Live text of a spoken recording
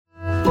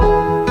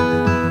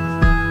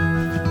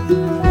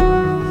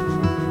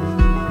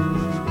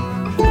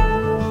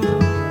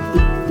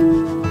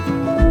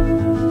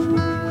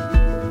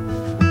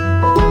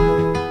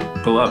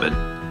Beloved,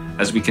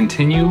 as we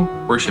continue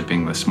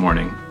worshiping this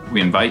morning, we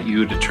invite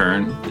you to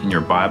turn in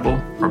your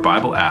Bible or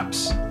Bible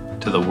apps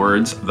to the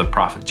words of the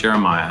prophet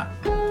Jeremiah,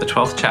 the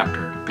 12th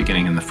chapter,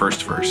 beginning in the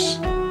first verse.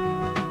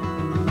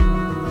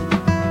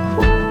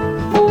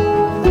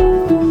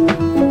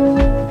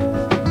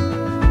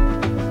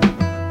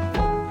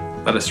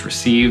 Let us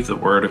receive the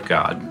word of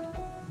God.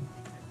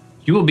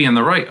 You will be in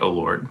the right, O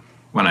Lord,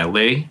 when I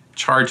lay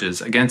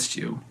charges against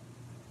you.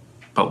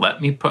 But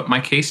let me put my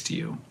case to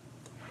you.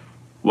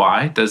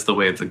 Why does the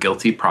way of the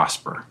guilty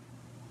prosper?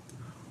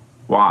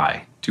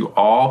 Why do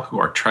all who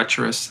are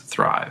treacherous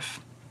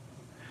thrive?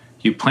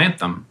 You plant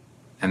them,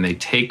 and they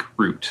take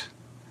root.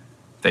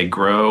 They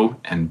grow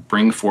and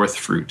bring forth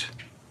fruit.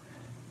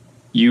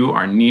 You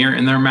are near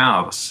in their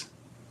mouths,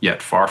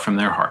 yet far from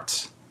their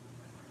hearts.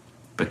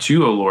 But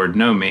you, O Lord,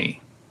 know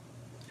me.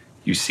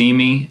 You see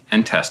me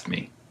and test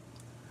me.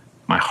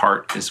 My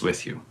heart is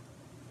with you.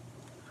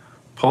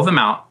 Pull them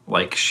out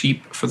like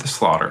sheep for the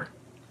slaughter,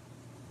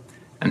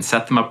 and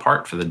set them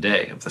apart for the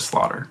day of the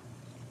slaughter.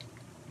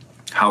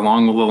 How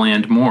long will the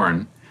land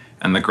mourn,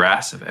 and the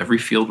grass of every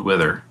field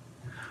wither?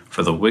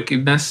 For the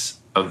wickedness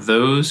of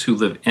those who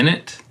live in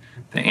it,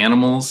 the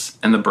animals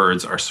and the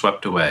birds are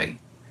swept away,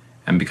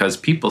 and because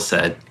people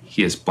said,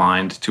 "He is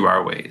blind to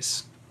our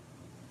ways."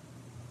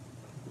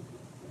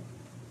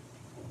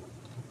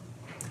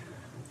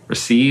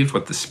 Receive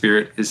what the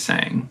Spirit is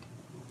saying.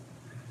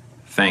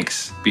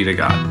 Thanks be to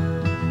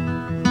God.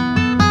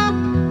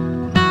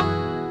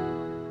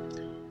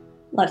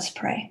 Let's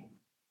pray.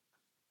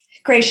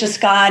 Gracious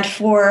God,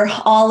 for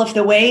all of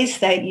the ways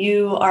that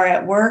you are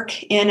at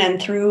work in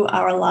and through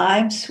our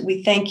lives,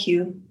 we thank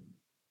you.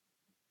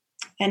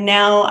 And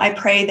now I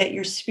pray that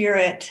your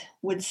Spirit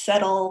would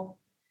settle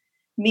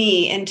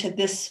me into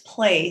this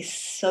place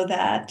so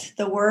that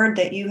the word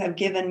that you have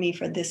given me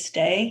for this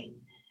day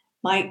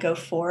might go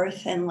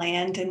forth and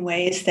land in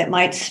ways that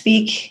might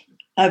speak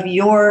of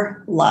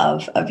your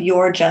love, of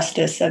your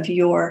justice, of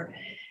your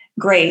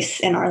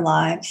grace in our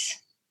lives.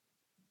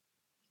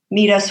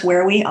 Meet us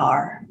where we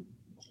are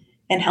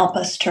and help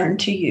us turn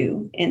to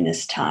you in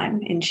this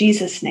time. In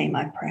Jesus' name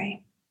I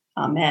pray.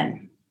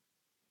 Amen.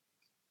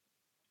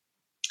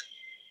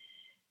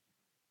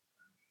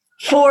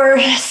 For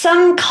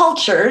some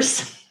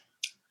cultures,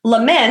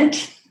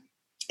 lament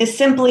is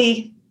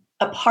simply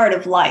a part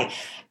of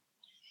life.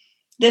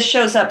 This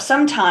shows up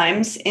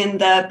sometimes in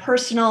the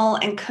personal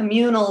and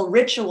communal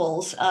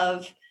rituals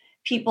of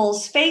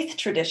people's faith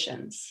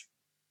traditions.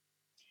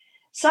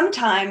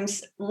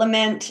 Sometimes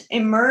lament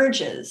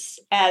emerges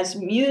as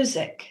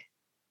music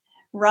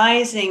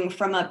rising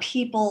from a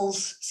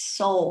people's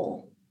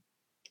soul,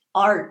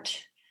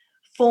 art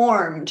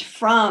formed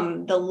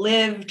from the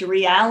lived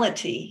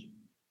reality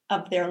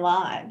of their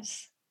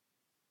lives.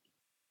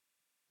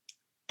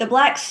 The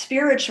Black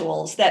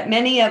spirituals that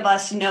many of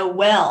us know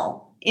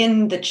well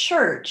in the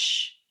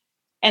church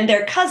and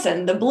their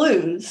cousin, the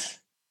blues,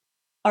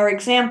 are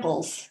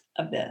examples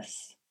of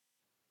this.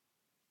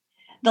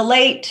 The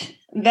late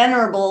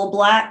venerable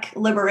Black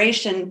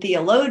liberation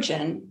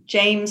theologian,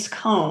 James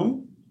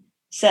Cone,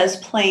 says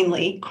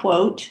plainly,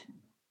 quote,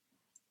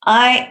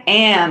 "I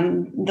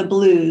am the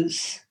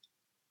blues,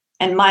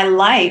 and my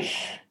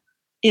life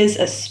is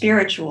a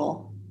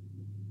spiritual.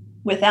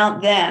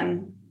 Without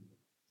them,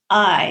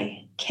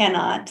 I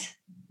cannot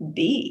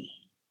be."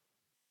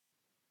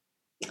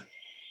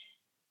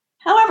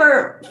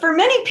 However, for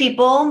many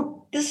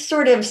people, this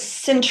sort of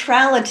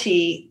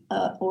centrality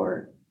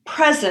or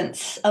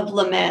presence of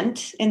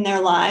lament in their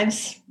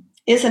lives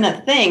isn't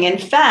a thing. In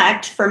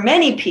fact, for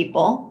many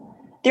people,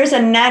 there's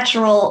a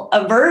natural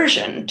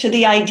aversion to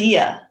the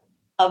idea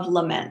of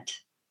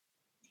lament.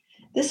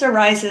 This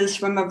arises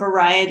from a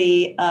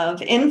variety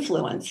of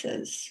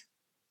influences,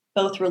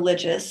 both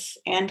religious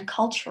and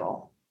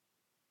cultural.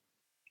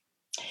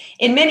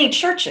 In many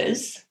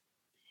churches,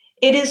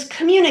 it is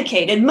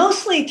communicated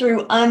mostly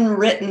through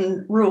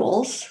unwritten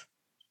rules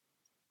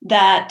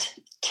that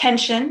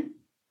tension,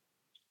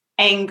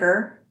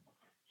 anger,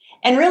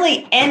 and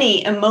really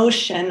any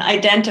emotion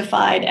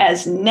identified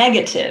as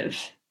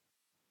negative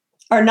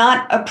are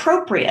not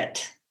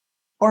appropriate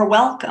or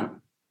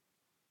welcome.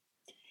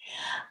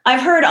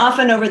 I've heard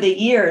often over the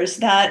years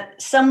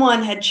that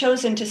someone had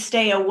chosen to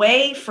stay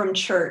away from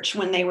church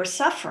when they were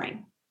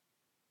suffering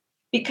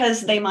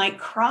because they might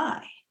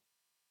cry,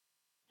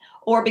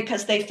 or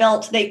because they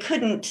felt they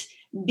couldn't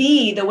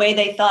be the way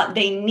they thought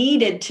they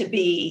needed to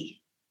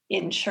be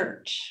in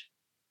church.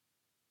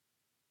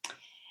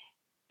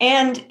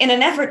 And in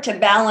an effort to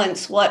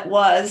balance what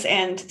was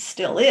and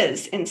still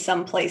is in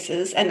some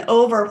places an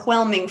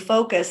overwhelming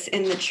focus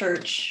in the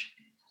church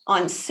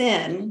on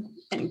sin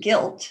and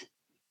guilt,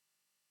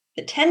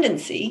 the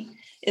tendency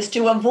is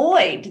to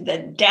avoid the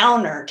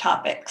downer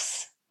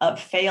topics of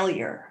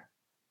failure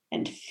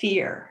and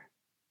fear,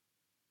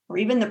 or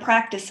even the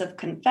practice of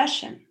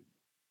confession.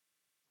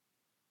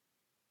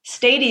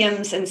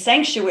 Stadiums and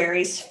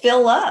sanctuaries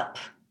fill up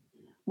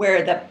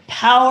where the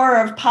power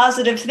of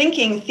positive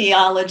thinking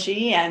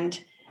theology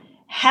and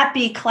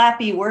happy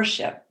clappy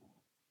worship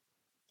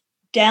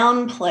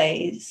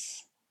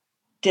downplays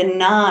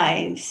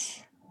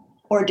denies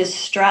or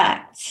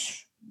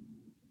distracts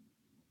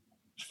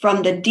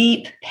from the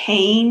deep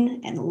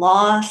pain and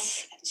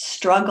loss,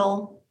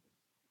 struggle,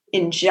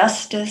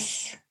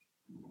 injustice,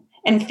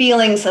 and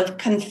feelings of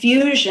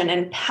confusion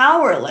and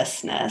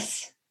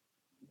powerlessness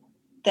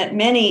that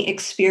many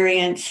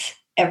experience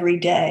every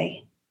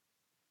day.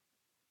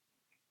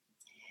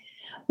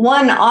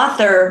 One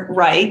author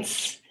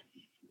writes,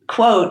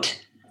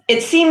 quote,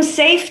 "It seems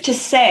safe to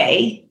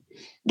say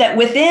that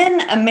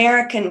within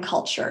American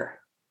culture,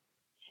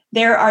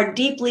 there are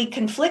deeply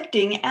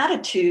conflicting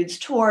attitudes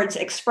towards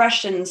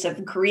expressions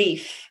of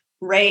grief,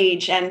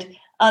 rage, and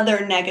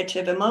other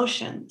negative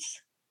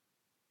emotions.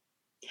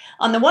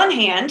 On the one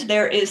hand,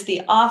 there is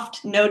the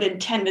oft-noted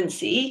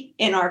tendency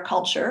in our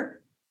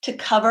culture to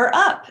cover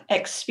up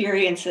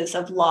experiences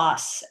of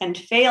loss and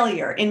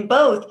failure in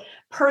both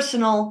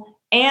personal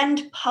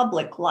and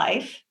public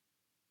life,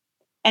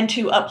 and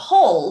to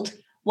uphold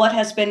what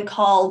has been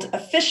called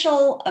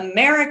official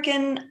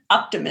American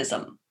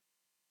optimism.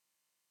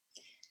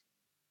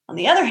 On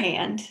the other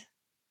hand,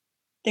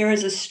 there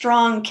is a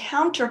strong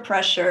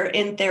counterpressure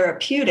in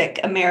therapeutic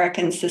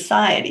American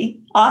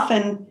society,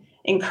 often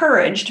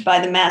encouraged by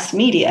the mass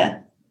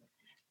media,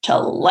 to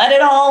let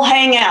it all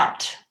hang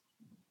out,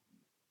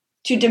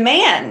 to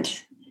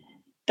demand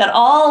that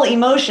all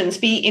emotions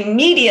be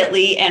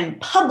immediately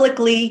and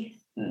publicly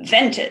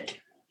vented.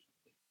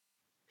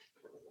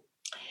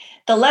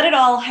 The let it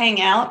all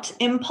hang out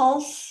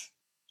impulse,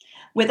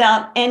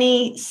 without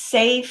any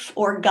safe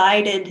or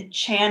guided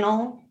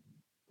channel,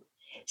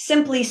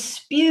 simply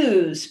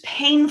spews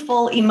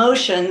painful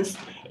emotions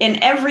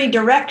in every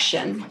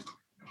direction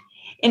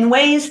in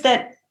ways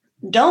that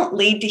don't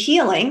lead to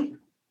healing,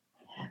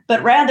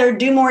 but rather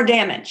do more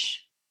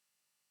damage.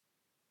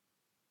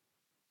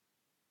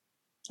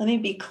 Let me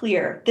be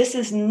clear. This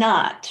is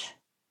not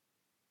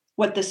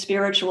what the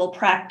spiritual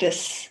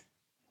practice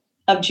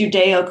of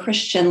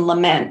Judeo-Christian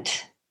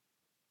lament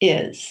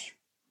is.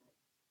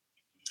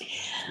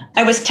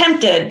 I was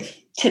tempted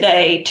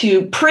today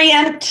to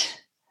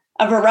preempt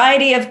a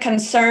variety of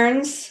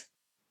concerns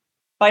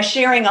by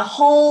sharing a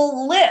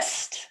whole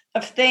list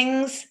of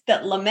things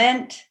that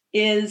lament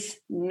is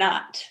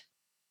not.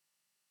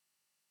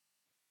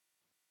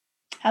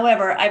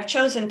 However, I've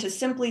chosen to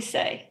simply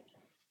say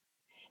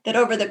that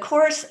over the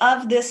course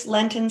of this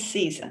Lenten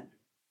season,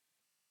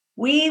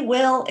 we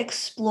will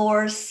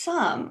explore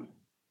some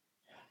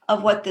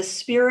of what the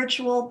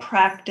spiritual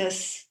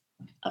practice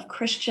of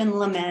Christian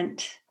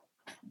lament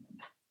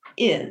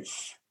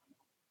is.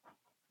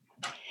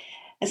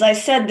 As I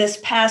said this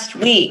past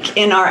week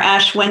in our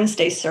Ash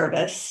Wednesday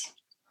service,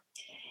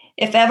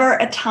 if ever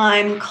a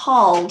time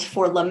called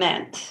for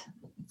lament,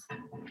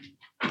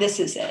 this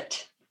is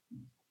it.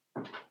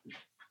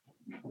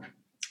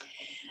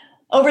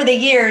 Over the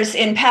years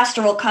in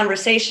pastoral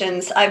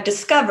conversations, I've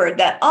discovered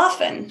that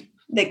often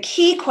the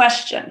key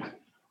question,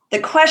 the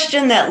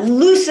question that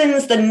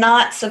loosens the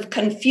knots of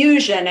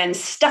confusion and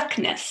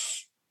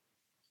stuckness,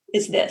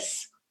 is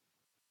this: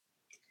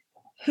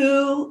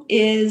 who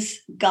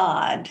is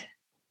God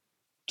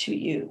to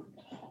you?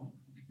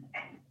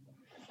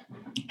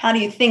 How do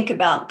you think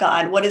about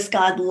God? What is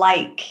God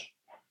like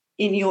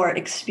in your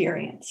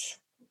experience?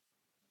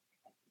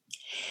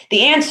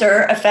 The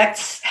answer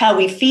affects how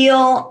we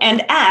feel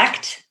and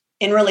act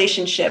in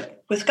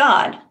relationship with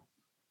God.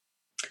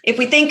 If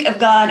we think of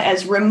God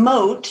as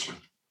remote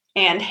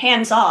and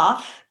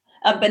hands-off,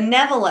 a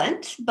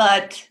benevolent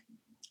but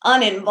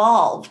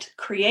uninvolved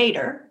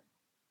creator,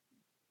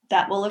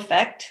 that will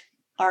affect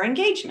our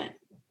engagement.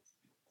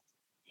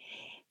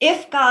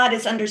 If God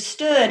is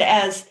understood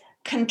as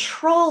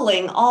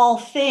controlling all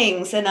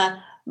things in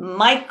a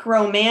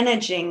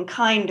micromanaging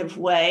kind of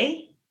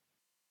way,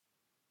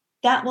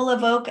 that will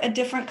evoke a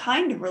different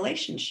kind of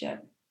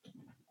relationship.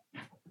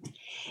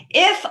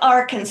 If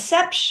our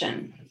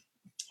conception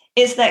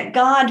is that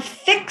God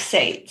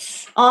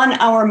fixates on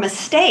our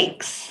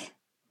mistakes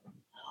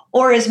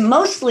or is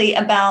mostly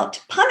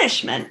about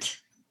punishment,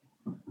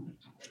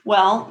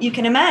 well, you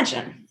can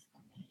imagine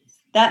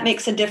that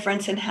makes a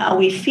difference in how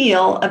we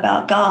feel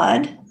about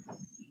God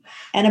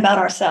and about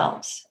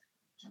ourselves.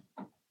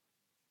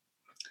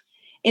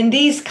 In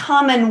these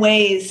common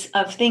ways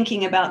of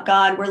thinking about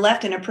God, we're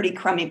left in a pretty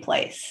crummy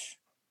place.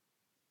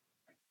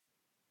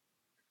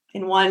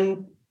 In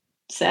one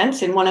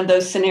sense, in one of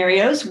those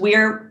scenarios,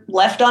 we're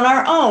left on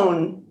our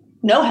own,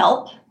 no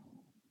help,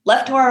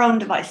 left to our own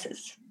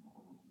devices.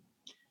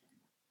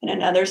 In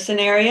another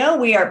scenario,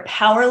 we are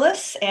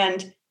powerless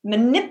and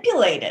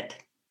manipulated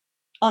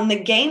on the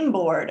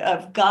gameboard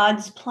of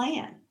God's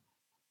plan.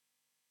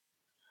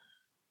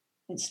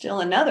 And still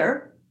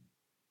another,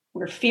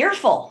 we're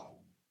fearful,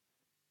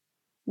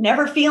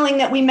 never feeling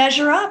that we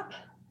measure up,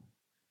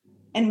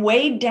 and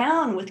weighed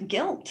down with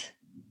guilt.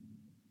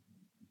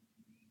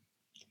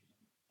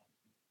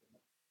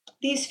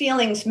 These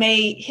feelings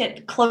may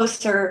hit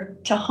closer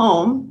to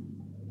home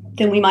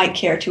than we might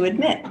care to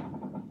admit.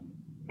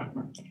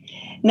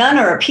 None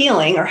are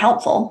appealing or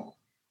helpful,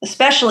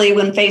 especially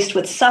when faced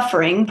with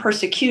suffering,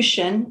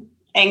 persecution,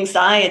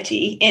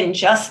 anxiety,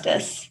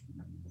 injustice,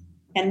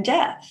 and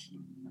death.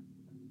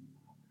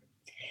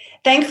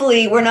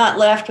 Thankfully, we're not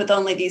left with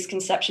only these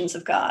conceptions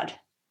of God.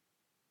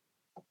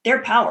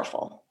 They're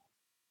powerful,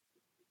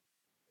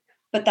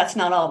 but that's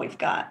not all we've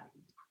got.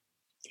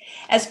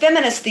 As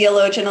feminist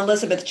theologian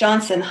Elizabeth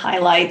Johnson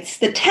highlights,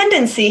 the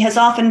tendency has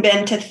often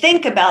been to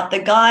think about the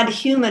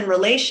God-human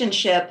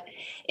relationship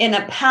in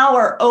a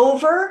power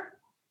over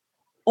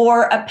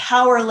or a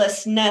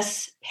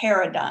powerlessness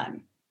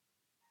paradigm.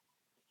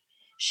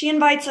 She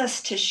invites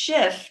us to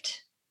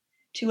shift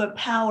to a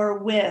power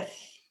with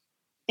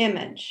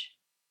image.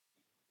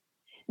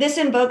 This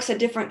invokes a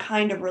different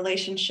kind of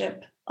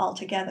relationship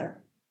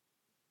altogether.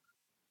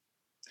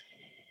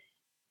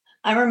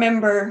 I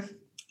remember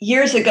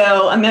years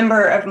ago, a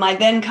member of my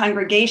then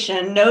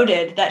congregation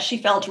noted that she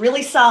felt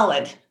really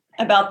solid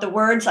about the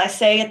words I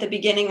say at the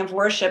beginning of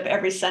worship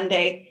every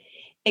Sunday,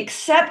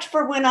 except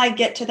for when I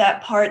get to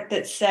that part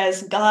that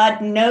says,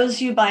 God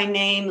knows you by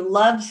name,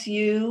 loves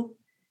you,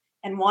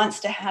 and wants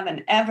to have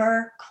an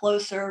ever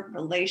closer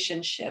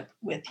relationship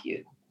with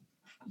you.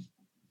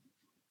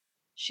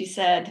 She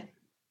said,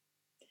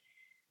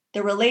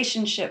 the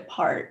relationship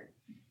part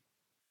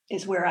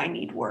is where I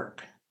need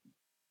work.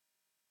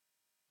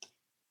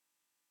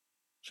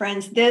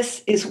 Friends,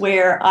 this is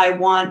where I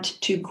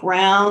want to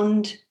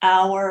ground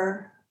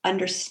our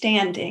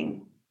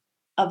understanding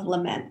of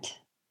lament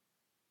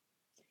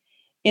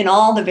in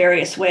all the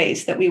various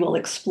ways that we will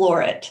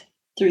explore it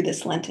through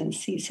this Lenten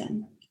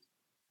season.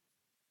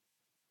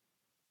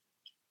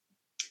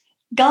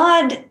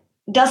 God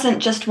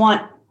doesn't just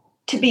want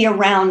to be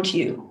around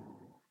you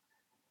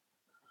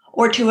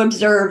or to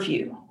observe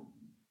you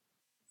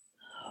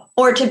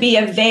or to be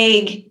a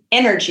vague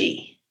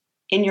energy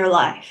in your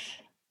life.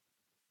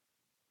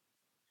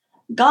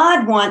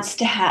 God wants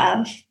to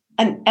have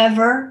an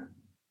ever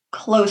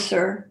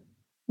closer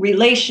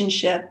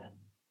relationship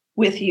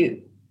with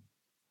you.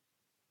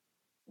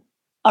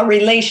 A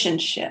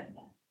relationship.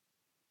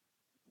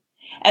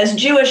 As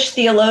Jewish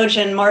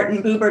theologian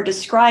Martin Buber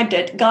described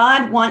it,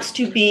 God wants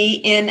to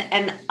be in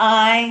an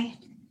I-thou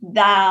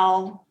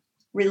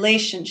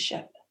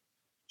relationship,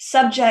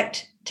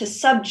 subject to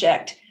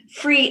subject,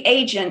 free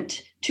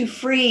agent to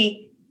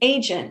free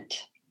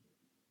agent.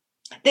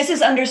 This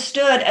is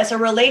understood as a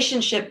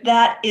relationship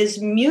that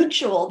is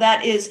mutual,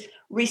 that is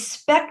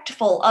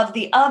respectful of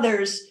the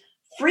other's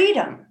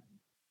freedom,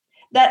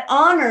 that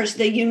honors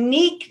the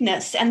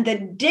uniqueness and the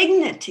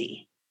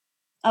dignity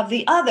of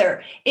the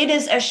other. It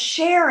is a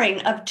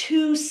sharing of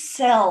two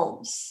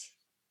selves,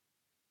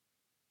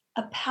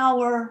 a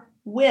power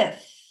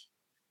with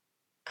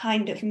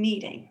kind of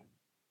meeting.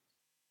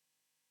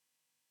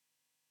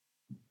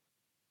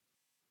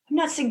 I'm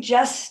not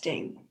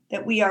suggesting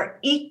that we are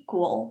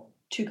equal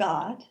to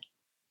God.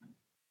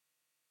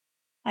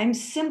 I'm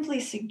simply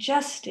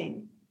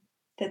suggesting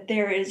that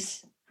there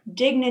is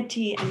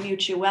dignity and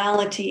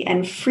mutuality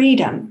and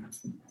freedom,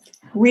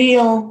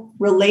 real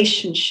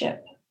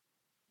relationship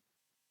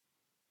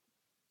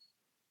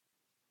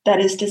that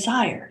is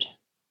desired.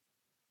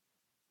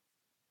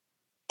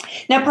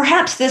 Now,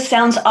 perhaps this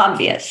sounds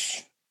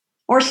obvious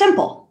or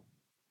simple,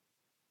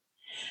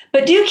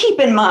 but do keep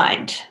in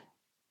mind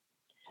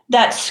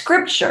that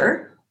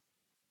Scripture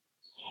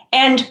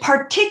and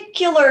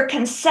particular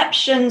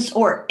conceptions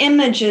or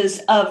images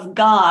of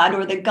God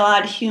or the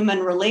God-human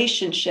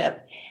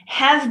relationship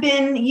have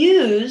been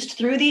used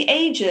through the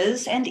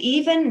ages and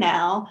even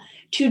now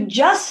to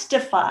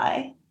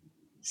justify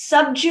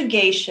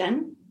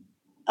subjugation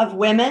of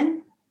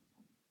women,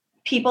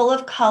 people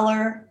of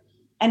color,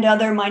 and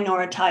other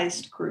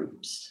minoritized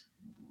groups.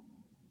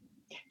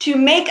 To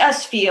make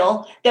us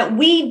feel that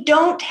we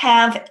don't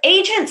have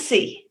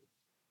agency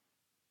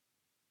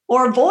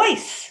or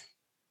voice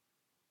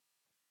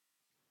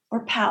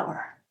or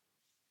power.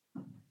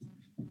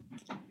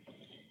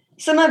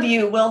 Some of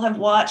you will have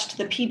watched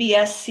the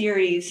PBS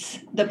series,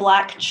 The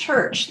Black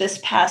Church, this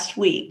past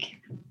week,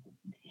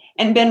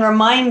 and been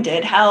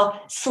reminded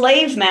how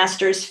slave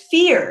masters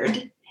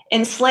feared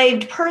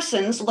enslaved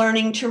persons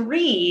learning to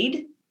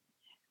read,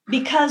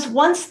 because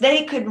once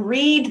they could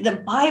read the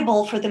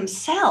Bible for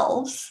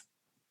themselves,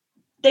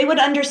 they would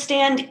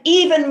understand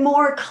even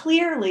more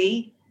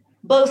clearly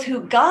both who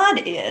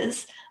God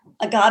is,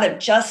 a God of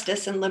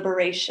justice and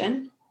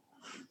liberation,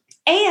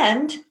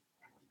 and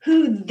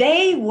who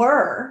they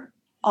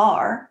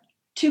are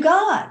to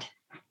God,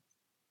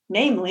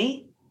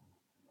 namely,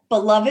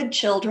 beloved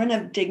children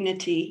of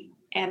dignity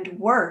and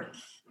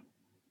worth.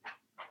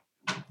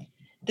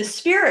 The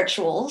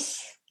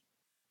spirituals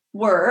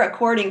were,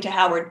 according to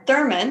Howard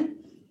Thurman,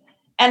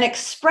 an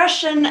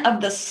expression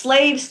of the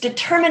slave's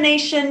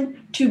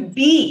determination to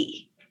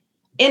be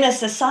in a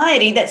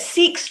society that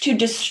seeks to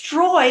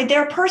destroy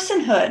their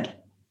personhood.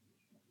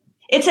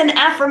 It's an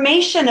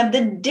affirmation of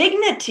the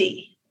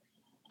dignity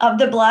of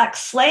the Black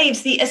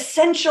slaves, the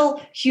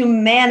essential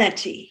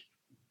humanity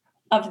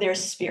of their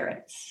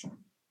spirits.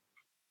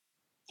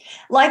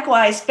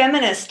 Likewise,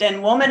 feminist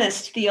and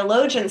womanist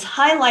theologians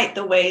highlight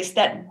the ways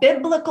that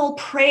biblical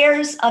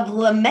prayers of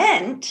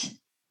lament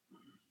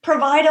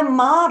provide a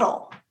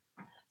model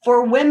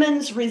for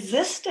women's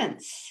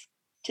resistance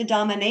to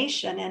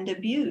domination and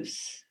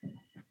abuse.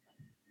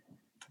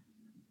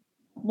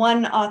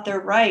 One author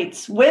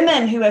writes,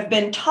 women who have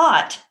been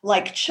taught,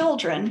 like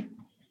children,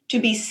 to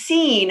be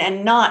seen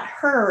and not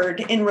heard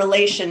in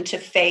relation to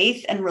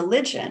faith and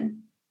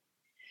religion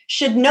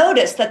should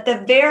notice that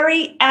the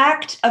very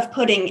act of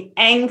putting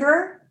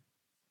anger,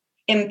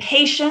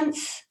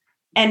 impatience,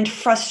 and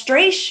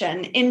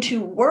frustration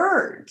into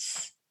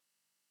words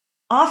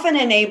often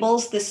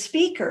enables the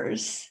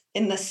speakers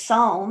in the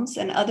Psalms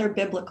and other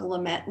biblical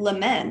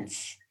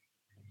laments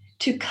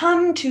to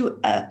come to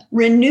a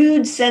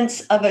renewed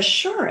sense of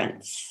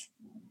assurance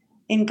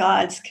in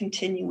God's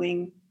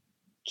continuing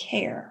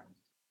care.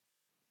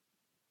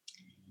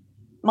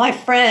 My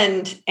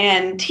friend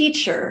and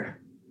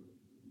teacher,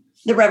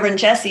 the Reverend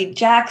Jesse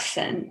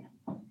Jackson,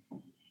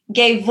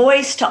 gave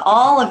voice to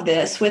all of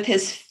this with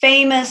his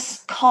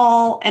famous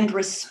call and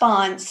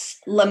response,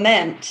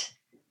 lament,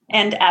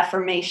 and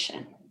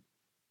affirmation.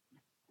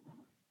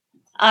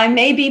 I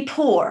may be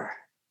poor,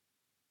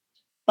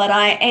 but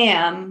I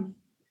am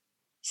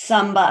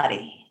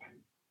somebody.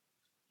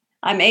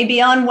 I may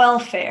be on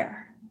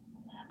welfare.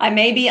 I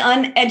may be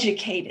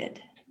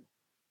uneducated,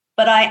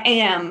 but I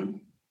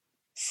am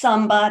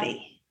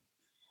somebody.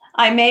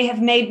 I may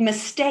have made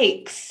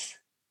mistakes,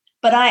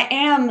 but I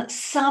am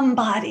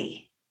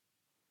somebody.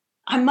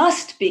 I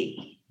must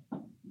be.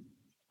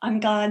 I'm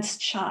God's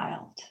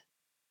child.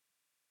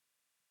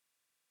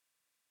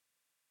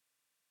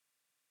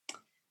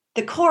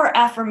 The core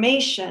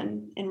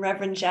affirmation in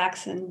Reverend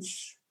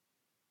Jackson's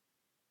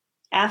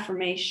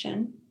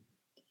affirmation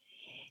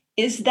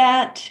is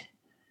that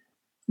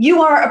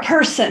you are a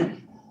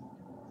person.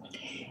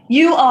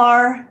 You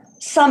are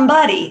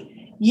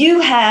somebody. You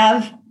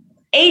have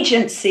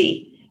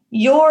agency,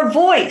 your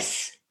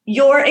voice,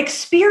 your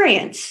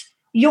experience,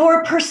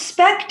 your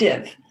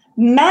perspective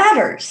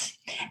matters.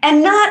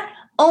 And not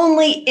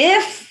only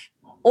if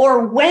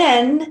or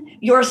when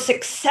you're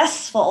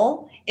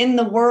successful in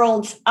the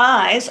world's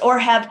eyes or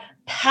have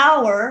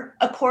power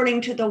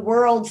according to the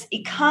world's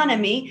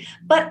economy,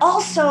 but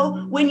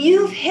also when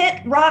you've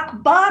hit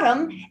rock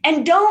bottom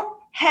and don't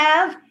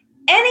have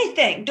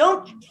anything,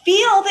 don't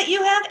feel that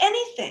you have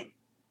anything.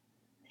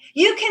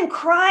 You can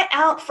cry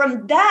out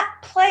from that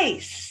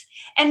place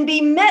and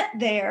be met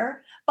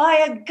there by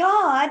a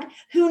God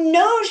who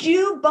knows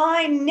you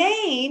by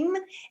name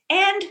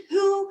and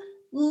who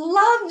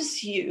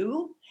loves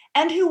you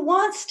and who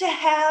wants to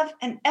have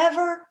an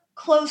ever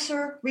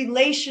closer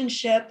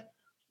relationship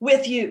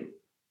with you.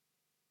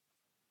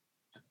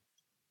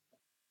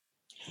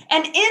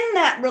 And in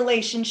that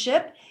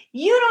relationship,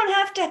 you don't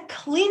have to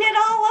clean it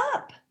all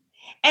up.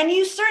 And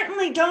you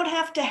certainly don't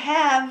have to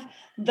have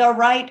the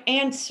right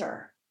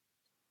answer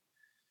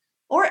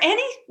or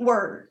any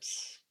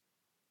words.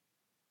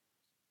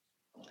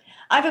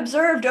 I've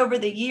observed over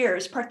the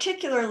years,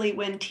 particularly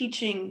when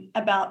teaching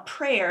about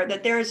prayer,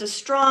 that there is a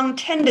strong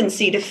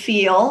tendency to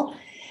feel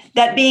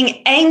that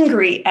being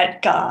angry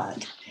at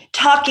God,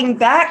 talking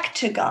back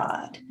to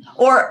God,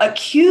 or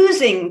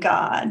accusing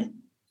God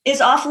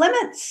is off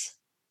limits,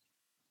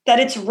 that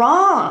it's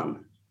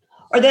wrong,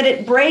 or that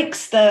it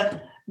breaks the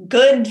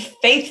good,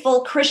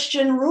 faithful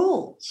Christian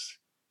rules.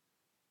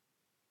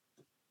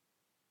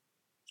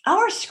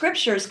 Our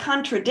scriptures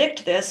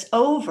contradict this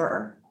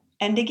over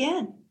and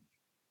again.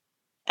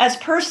 As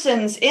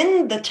persons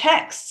in the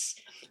texts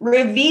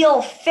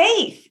reveal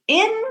faith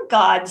in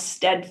God's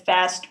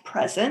steadfast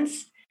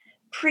presence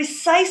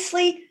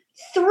precisely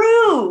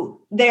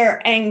through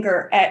their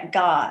anger at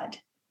God,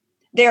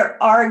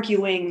 their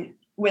arguing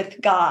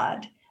with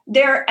God,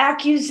 their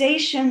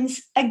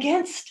accusations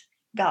against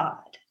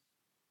God.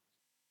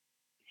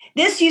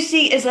 This, you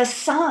see, is a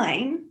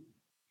sign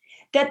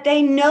that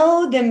they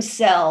know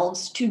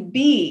themselves to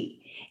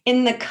be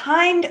in the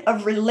kind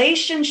of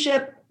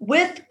relationship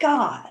with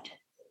God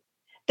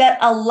that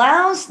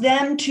allows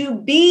them to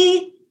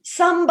be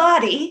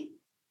somebody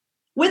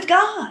with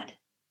God,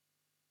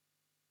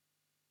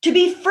 to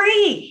be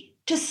free,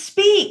 to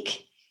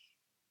speak,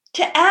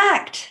 to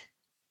act,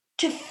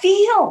 to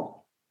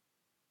feel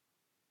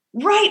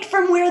right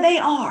from where they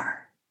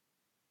are.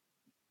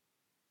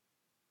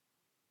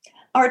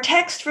 Our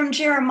text from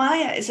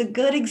Jeremiah is a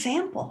good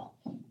example.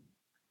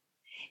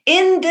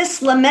 In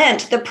this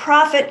lament, the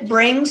prophet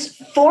brings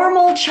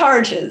formal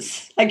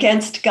charges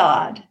against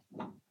God,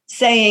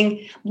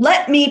 saying,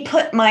 "Let me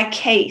put my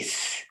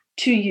case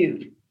to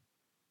you.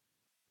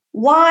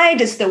 Why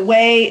does the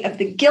way of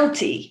the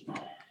guilty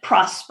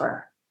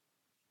prosper?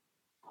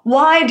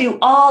 Why do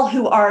all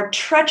who are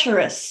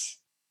treacherous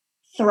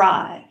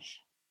thrive?"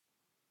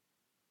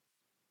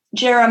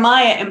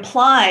 Jeremiah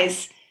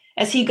implies,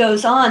 as he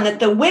goes on, that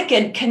the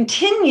wicked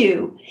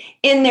continue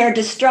in their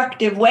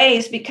destructive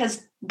ways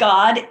because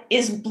God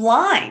is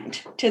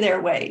blind to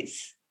their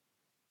ways.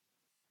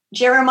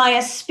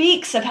 Jeremiah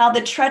speaks of how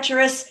the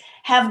treacherous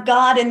have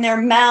God in their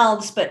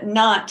mouths, but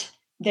not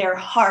their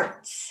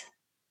hearts.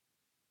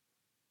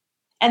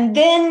 And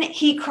then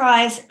he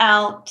cries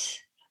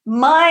out,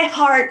 "My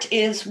heart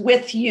is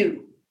with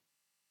you,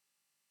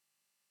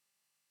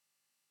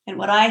 And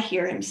what I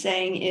hear him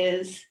saying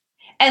is,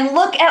 and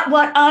look at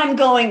what I'm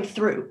going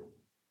through.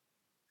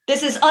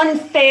 This is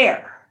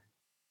unfair.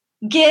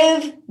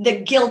 Give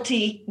the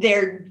guilty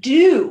their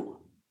due,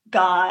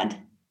 God.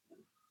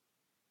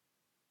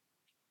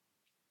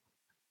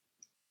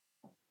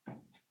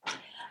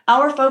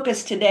 Our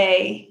focus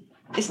today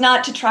is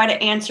not to try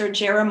to answer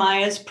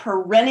Jeremiah's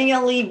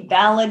perennially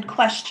valid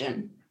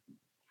question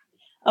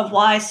of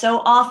why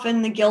so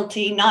often the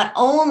guilty not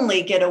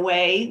only get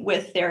away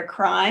with their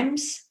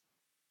crimes,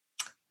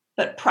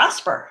 but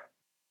prosper.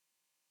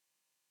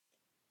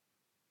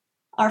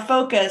 Our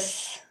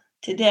focus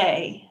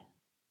today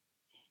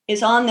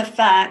is on the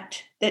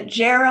fact that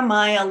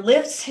Jeremiah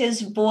lifts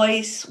his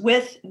voice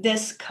with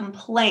this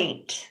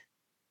complaint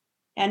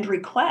and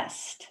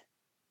request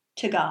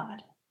to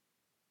God.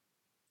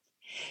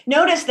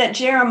 Notice that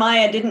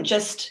Jeremiah didn't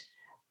just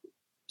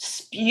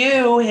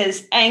spew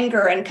his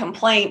anger and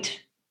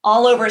complaint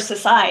all over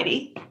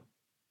society.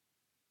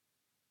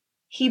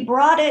 He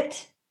brought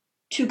it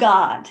to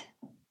God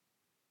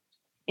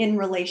in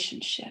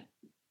relationship.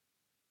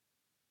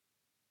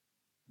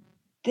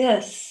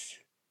 This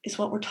is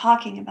what we're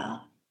talking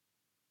about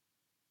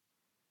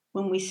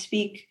when we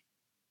speak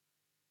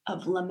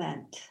of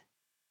lament.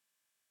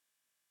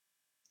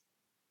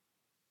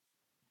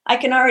 I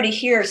can already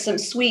hear some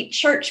sweet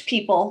church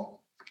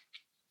people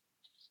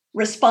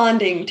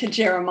responding to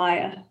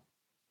Jeremiah.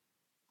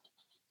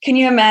 Can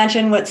you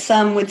imagine what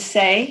some would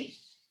say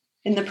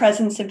in the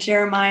presence of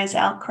Jeremiah's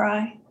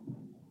outcry?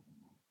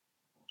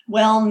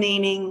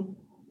 Well-meaning,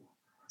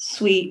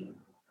 sweet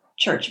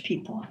church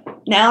people.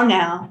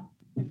 Now,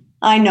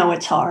 I know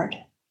it's hard.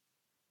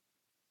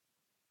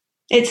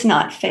 It's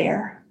not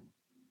fair.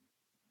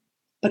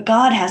 But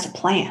God has a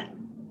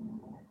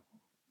plan.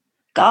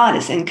 God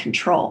is in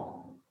control.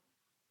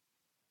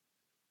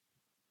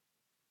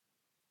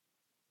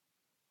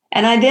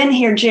 And I then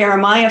hear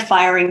Jeremiah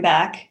firing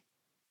back.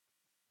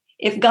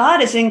 If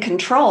God is in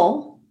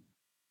control,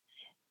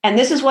 and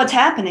this is what's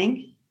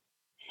happening,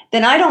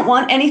 then I don't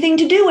want anything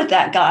to do with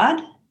that God,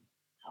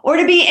 or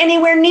to be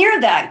anywhere near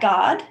that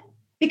God,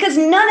 because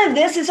none of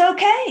this is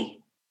okay.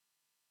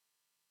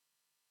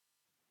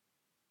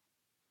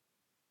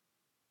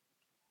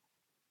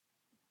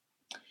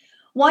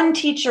 One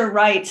teacher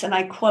writes, and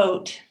I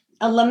quote,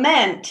 "A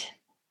lament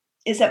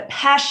is a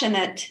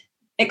passionate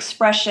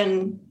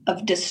expression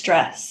of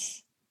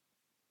distress.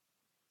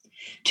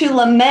 To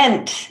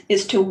lament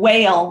is to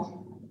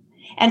wail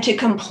and to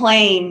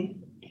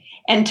complain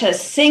and to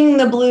sing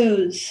the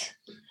blues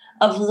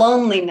of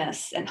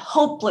loneliness and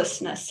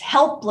hopelessness,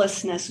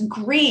 helplessness,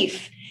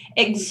 grief,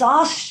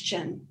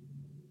 exhaustion,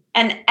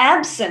 and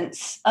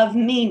absence of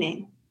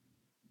meaning.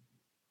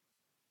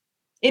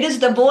 It is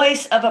the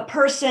voice of a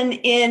person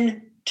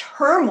in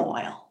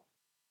turmoil.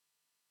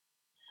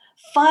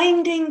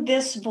 Finding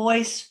this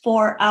voice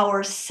for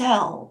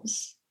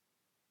ourselves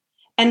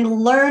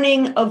and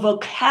learning a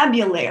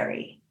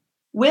vocabulary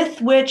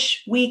with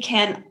which we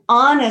can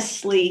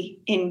honestly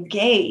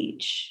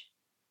engage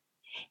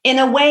in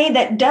a way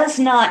that does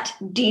not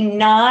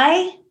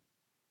deny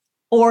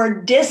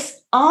or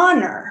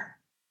dishonor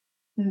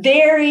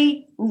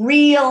very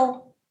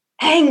real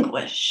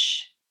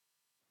anguish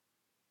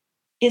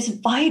is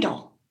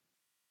vital.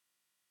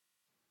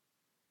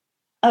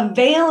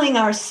 Availing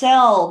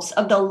ourselves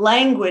of the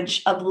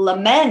language of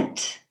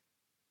lament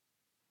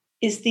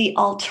is the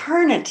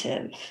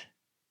alternative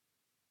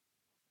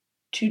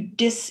to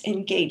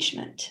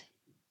disengagement.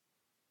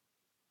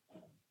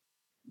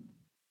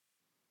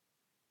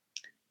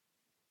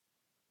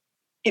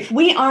 If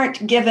we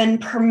aren't given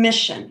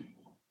permission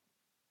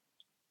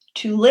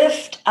to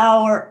lift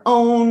our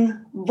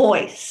own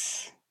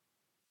voice,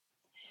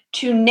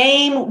 to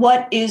name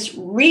what is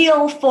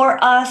real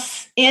for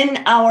us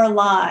in our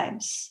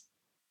lives,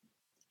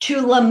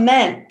 to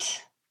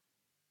lament,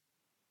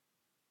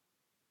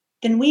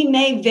 then we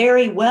may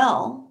very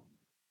well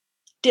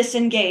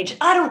disengage.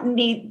 I don't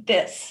need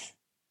this.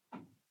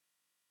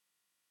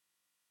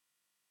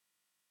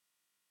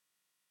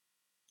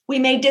 We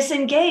may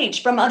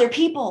disengage from other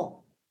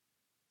people,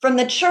 from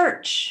the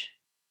church,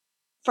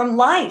 from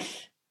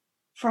life,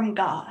 from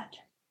God.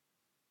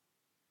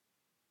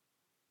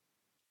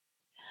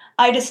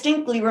 I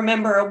distinctly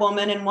remember a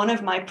woman in one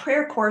of my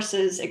prayer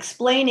courses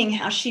explaining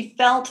how she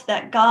felt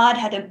that God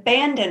had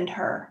abandoned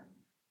her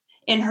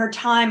in her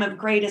time of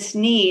greatest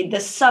need,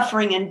 the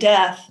suffering and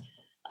death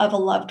of a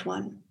loved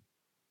one.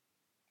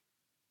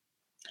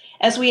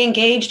 As we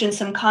engaged in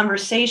some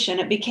conversation,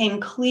 it became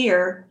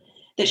clear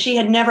that she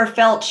had never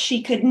felt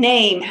she could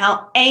name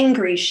how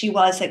angry she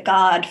was at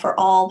God for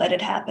all that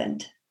had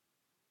happened.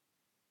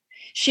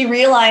 She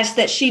realized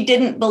that she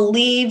didn't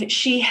believe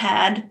she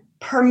had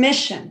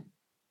permission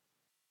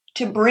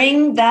to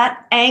bring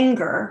that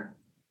anger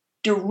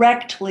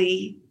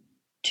directly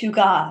to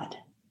God.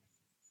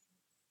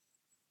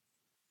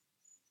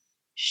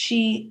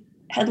 She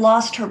had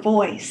lost her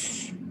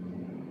voice.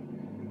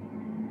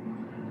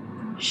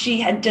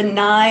 She had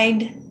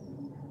denied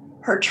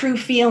her true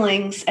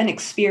feelings and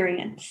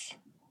experience.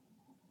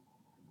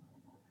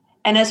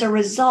 And as a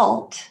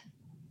result,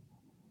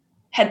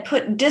 had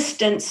put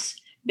distance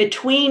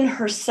between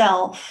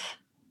herself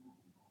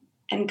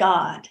and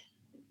God.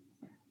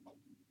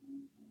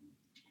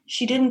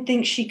 She didn't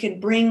think she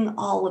could bring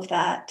all of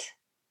that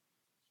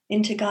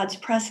into God's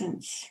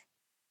presence.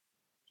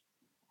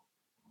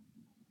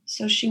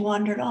 So she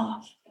wandered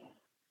off.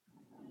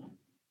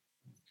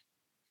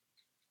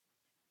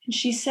 And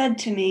she said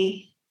to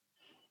me,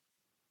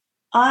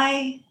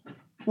 I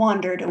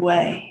wandered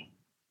away.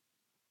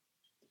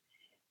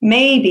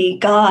 Maybe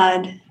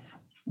God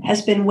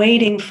has been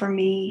waiting for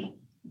me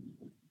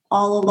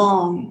all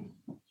along.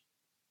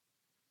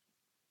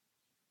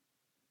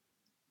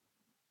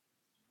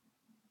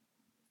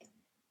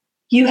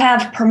 You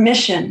have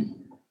permission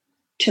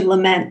to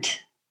lament.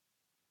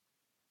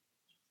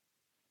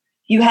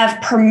 You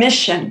have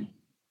permission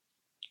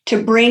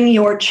to bring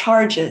your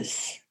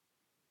charges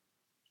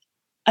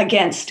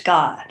against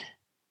God.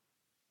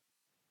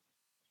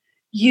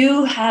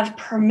 You have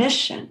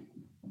permission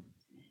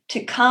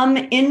to come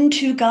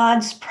into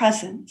God's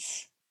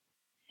presence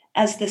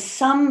as the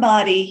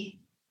somebody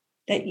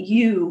that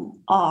you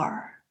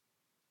are.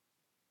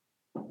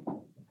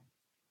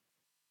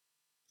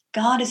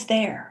 God is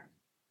there,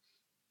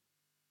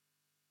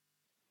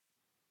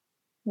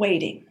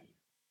 waiting.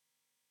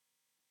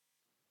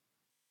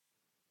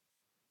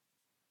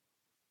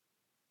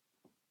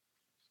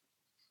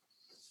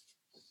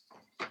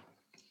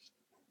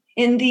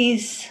 In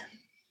these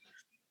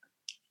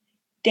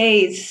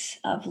days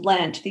of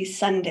Lent, these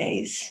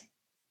Sundays,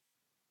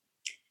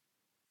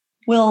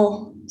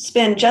 we'll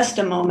spend just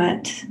a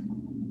moment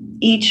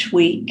each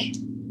week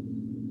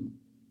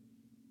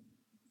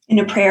in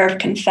a prayer of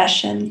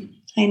confession.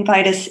 I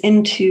invite us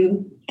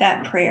into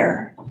that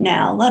prayer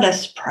now. Let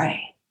us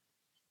pray.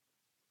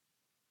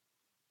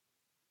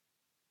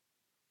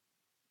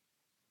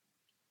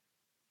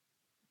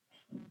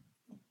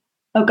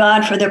 Oh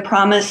God, for the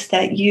promise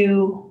that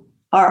you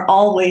are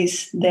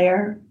always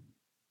there.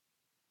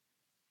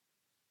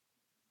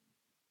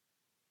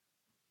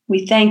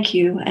 We thank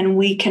you and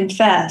we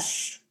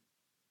confess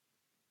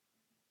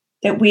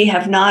that we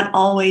have not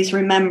always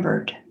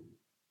remembered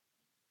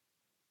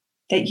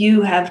that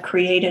you have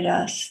created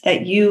us,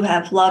 that you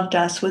have loved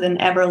us with an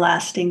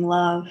everlasting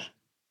love,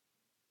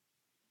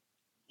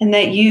 and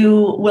that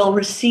you will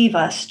receive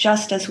us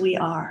just as we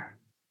are.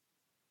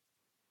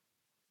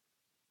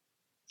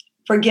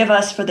 Forgive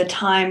us for the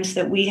times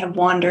that we have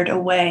wandered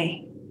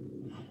away.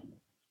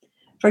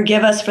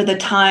 Forgive us for the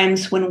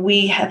times when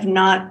we have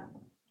not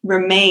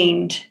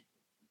remained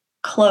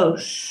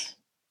close.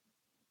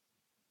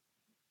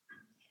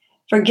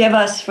 Forgive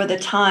us for the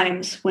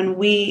times when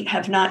we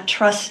have not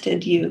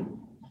trusted you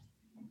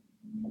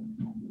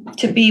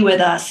to be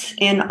with us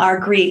in our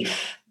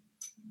grief,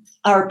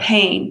 our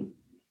pain,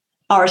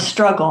 our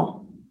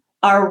struggle,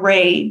 our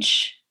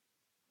rage,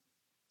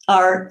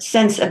 our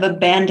sense of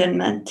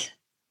abandonment.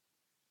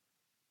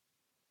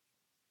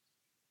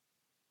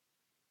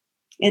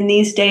 In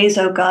these days,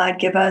 O God,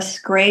 give us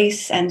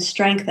grace and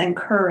strength and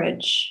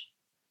courage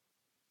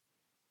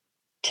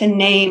to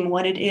name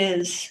what it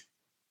is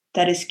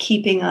that is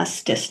keeping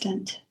us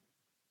distant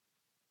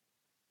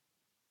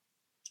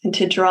and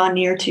to draw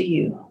near to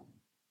you.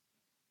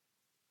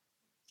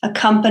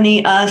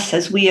 Accompany us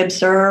as we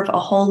observe a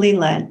holy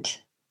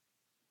Lent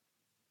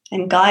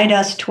and guide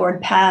us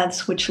toward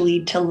paths which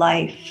lead to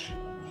life.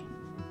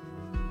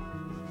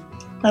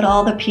 Let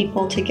all the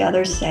people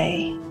together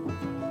say,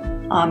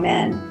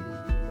 Amen.